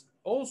plants,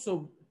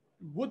 also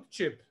wood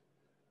chip.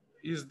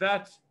 Is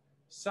that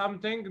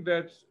something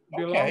that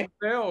belongs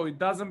there or it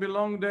doesn't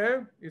belong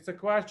there? It's a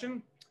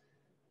question.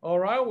 All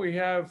right, we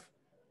have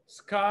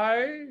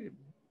sky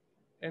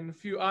and a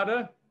few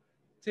other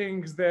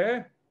things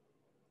there.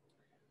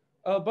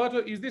 Alberto,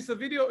 is this a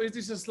video or is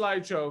this a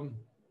slideshow?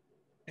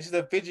 This is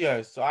a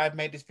video. So I've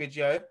made this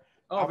video.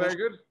 Oh, very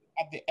good.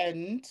 At the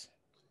end.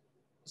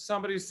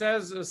 Somebody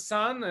says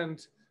sun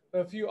and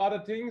a few other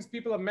things.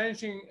 People are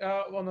mentioning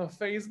on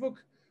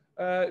Facebook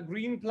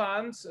green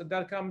plants.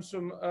 That comes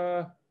from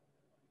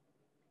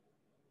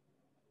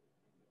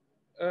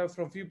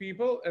few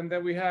people. And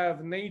then we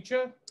have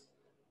nature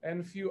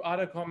and a few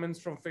other comments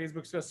from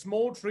Facebook. So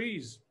small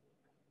trees.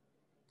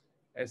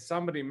 As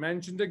somebody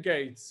mentioned the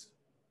gates.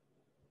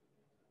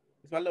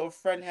 It's my little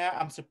friend here.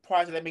 I'm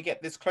surprised to let me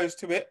get this close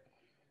to it.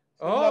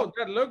 Oh,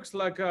 that looks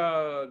like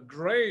a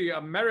gray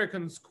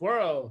American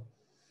squirrel.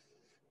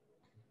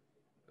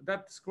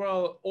 That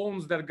squirrel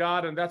owns that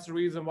garden. That's the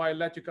reason why I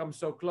let you come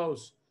so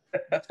close.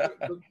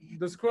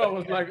 The squirrel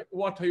was like,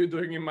 what are you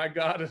doing in my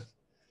garden?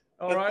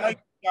 All right. Thank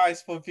you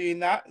guys for viewing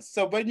that.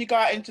 So when you go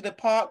out into the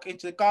park,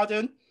 into the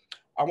garden,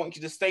 I want you to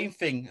do the same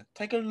thing.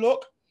 Take a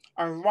look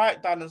and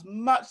write down as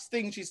much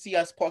things you see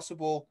as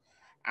possible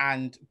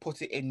and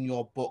put it in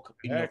your book.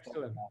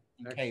 Excellent.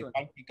 Okay, excellent.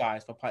 Thank you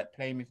guys for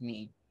playing with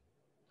me.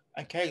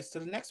 Okay, so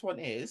the next one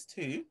is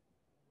to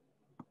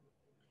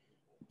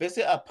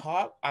visit a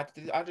park. I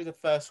did the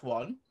first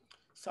one.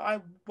 So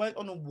I went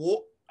on a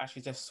walk,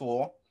 actually just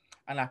saw,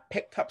 and I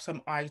picked up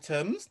some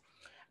items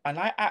and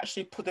I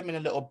actually put them in a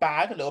little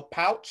bag, a little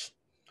pouch.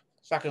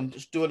 so I can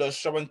just do a little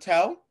show and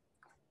tell.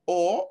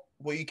 Or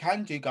what you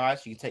can do,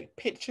 guys, you can take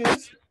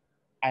pictures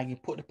and you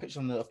put the picture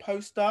on the little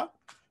poster.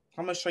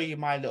 I'm going to show you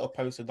my little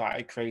poster that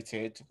I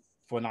created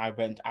when I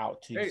went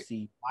out to Hey,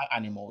 see my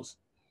animals.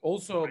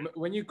 also,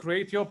 when you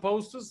create your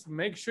posters,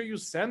 make sure you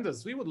send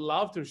us. We would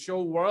love to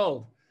show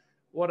world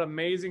what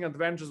amazing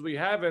adventures we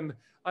have. And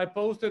I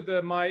posted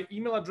my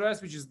email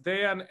address, which is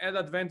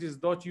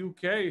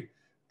dayan@adventist.uk.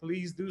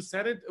 Please do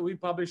send it. We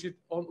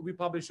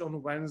publish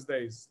on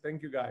Wednesdays.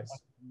 Thank you, guys.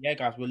 Yeah,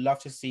 guys, we'd love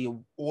to see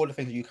all the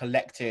things that you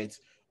collected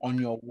on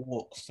your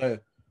walk. So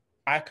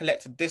I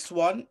collected this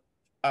one,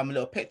 a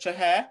little picture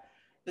here.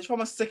 This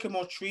from a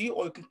sycamore tree,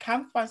 or you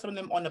can find some of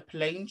them on a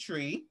plain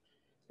tree.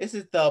 This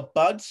is the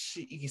buds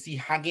you can see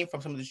hanging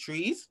from some of the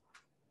trees.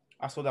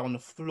 I saw that on the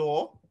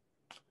floor.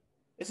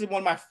 This is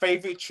one of my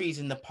favorite trees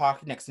in the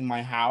park next to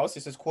my house.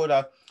 This is called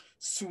a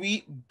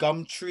sweet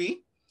gum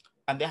tree,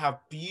 and they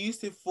have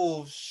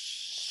beautiful,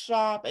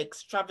 sharp,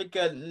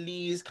 extravagant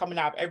leaves coming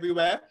out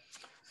everywhere.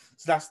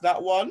 So that's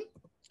that one.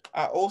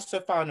 I also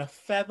found a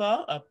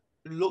feather.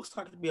 Looks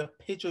like to be a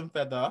pigeon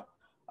feather.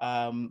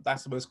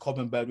 That's the most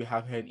common bird we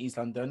have here in East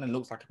London, and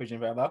looks like a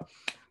pigeon feather.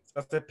 So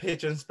that's the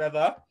pigeon's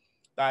feather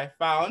that I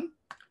found.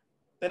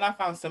 Then I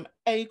found some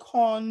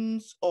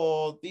acorns,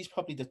 or these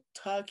probably the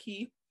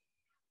turkey.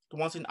 The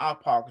ones in our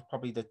park is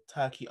probably the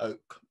turkey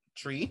oak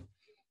tree.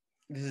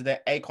 This is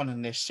the acorn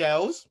and the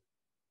shells.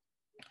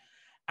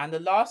 And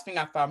the last thing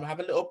I found, I have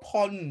a little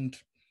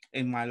pond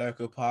in my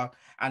local park,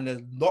 and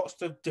there's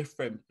lots of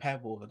different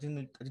pebbles. I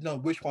didn't know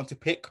which one to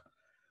pick,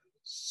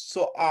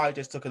 so I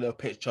just took a little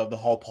picture of the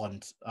whole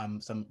pond.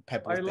 Some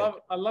pebbles.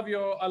 I love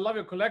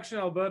your collection,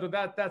 Alberto.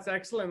 That's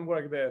excellent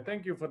work there.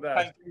 Thank you for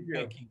that.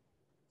 Thank you.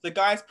 So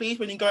guys, please,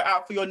 when you go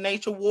out for your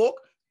nature walk,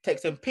 take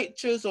some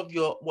pictures of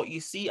what you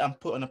see and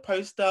put on a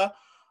poster,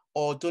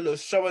 or do a little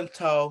show and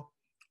tell,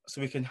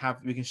 so you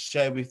can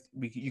share with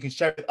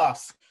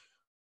us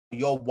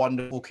your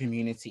wonderful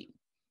community.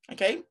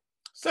 Okay,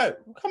 so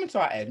we're coming to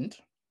our end.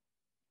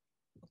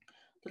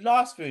 The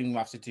last thing we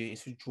have to do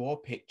is to draw a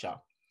picture.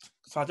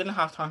 So I didn't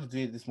have time to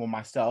do this one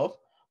myself,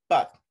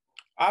 but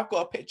I've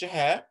got a picture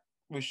here,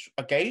 which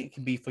again, it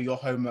can be for your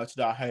homework to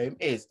do at home,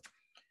 is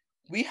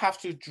we have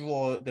to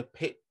draw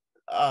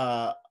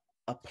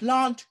a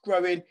plant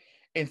growing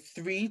in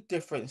 3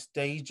 different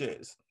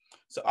stages.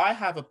 So I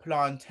have a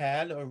plant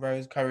here, little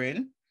rose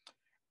currant,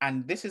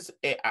 and this is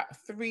it at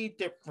 3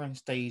 different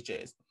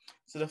stages.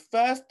 So the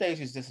first stage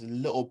is this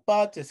little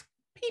bud just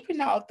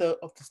peeping out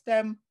of the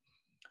stem.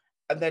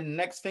 And then the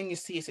next thing you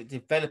see is it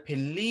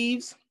developing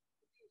leaves.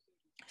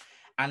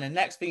 And the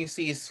next thing you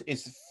see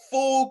is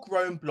full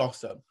grown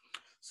blossom.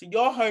 So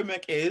your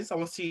homework is, I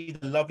want to see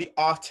the lovely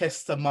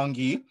artists among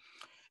you,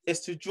 is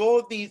to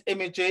draw these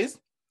images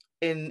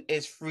in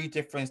its 3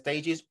 different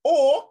stages.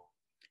 Or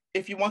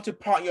if you want to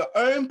plant your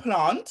own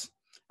plant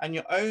and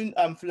your own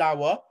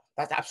flower,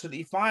 that's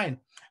absolutely fine.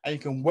 And you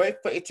can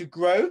wait for it to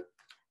grow.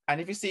 And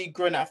if you see it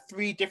growing at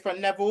 3 different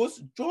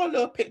levels, draw a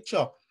little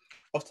picture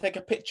or take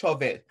a picture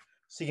of it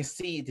so you can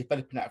see it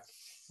developing at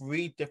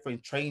 3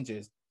 different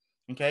changes.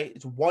 Okay,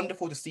 it's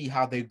wonderful to see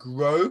how they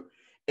grow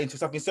into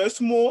something so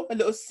small, a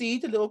little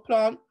seed, a little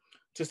plant,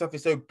 to something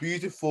so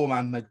beautiful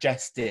and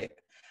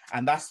majestic.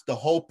 And that's the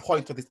whole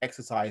point of this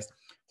exercise,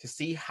 to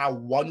see how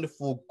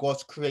wonderful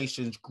God's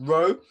creations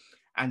grow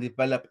and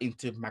develop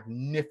into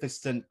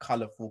magnificent,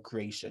 colorful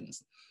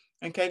creations.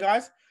 Okay,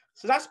 guys?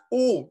 So that's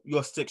all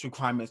your 6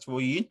 requirements for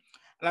you.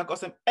 And I've got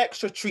some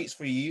extra treats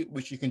for you,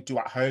 which you can do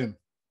at home.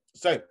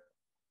 So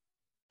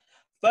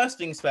first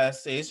things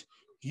first is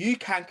you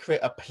can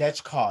create a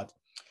pledge card.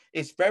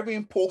 It's very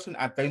important,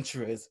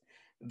 adventurers,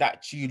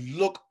 that you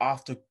look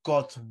after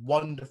God's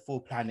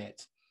wonderful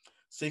planet.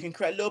 So you can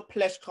create a little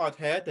pledge card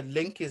here. The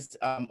link is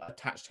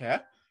attached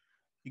here.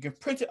 You can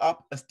print it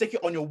up and stick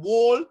it on your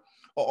wall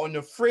or on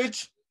your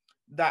fridge,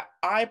 that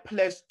I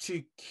pledge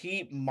to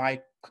keep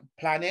my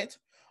planet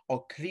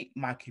or keep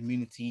my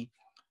community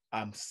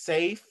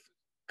safe,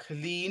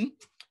 clean,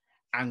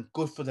 and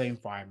good for the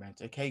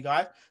environment. Okay,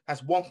 guys?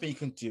 That's one thing you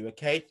can do,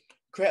 okay?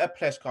 Create a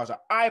pledge card. So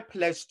I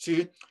pledge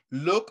to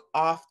look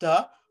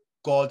after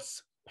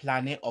God's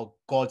planet or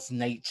God's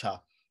nature.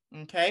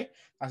 Okay?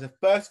 That's the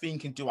first thing you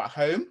can do at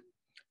home.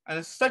 And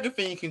the second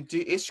thing you can do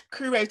is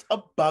create a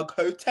bug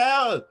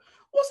hotel.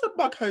 What's a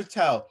bug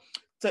hotel?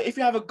 So if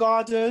you have a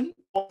garden,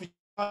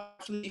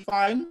 absolutely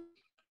fine.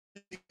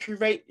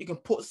 You can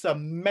put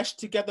some mesh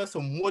together,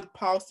 some wood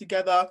piles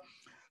together,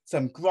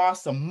 some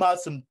grass, some mud,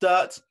 some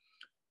dirt,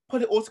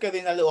 put it all together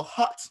in a little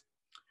hut,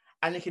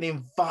 and you can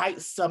invite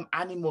some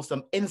animals,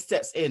 some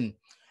insects in.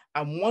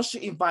 And once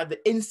you invite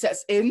the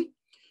insects in,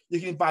 you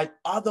can invite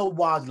other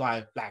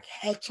wildlife like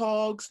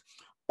hedgehogs,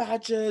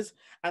 badgers,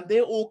 and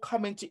they're all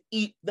coming to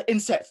eat the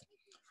insects.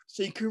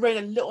 So you create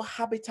a little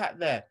habitat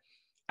there,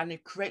 and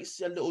it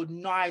creates a little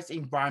nice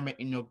environment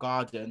in your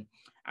garden.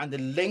 And the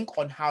link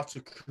on how to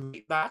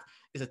create that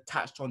is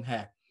attached on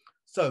here.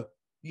 So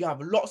you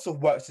have lots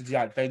of work to do,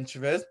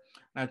 adventurers.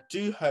 And I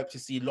do hope to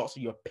see lots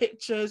of your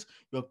pictures,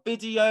 your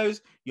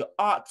videos, your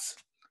arts,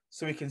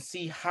 so we can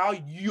see how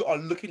you are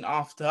looking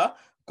after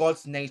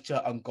God's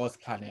nature and God's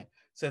planet.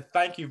 So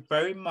thank you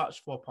very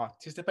much for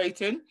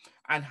participating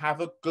and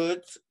have a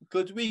good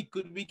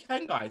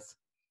weekend, guys.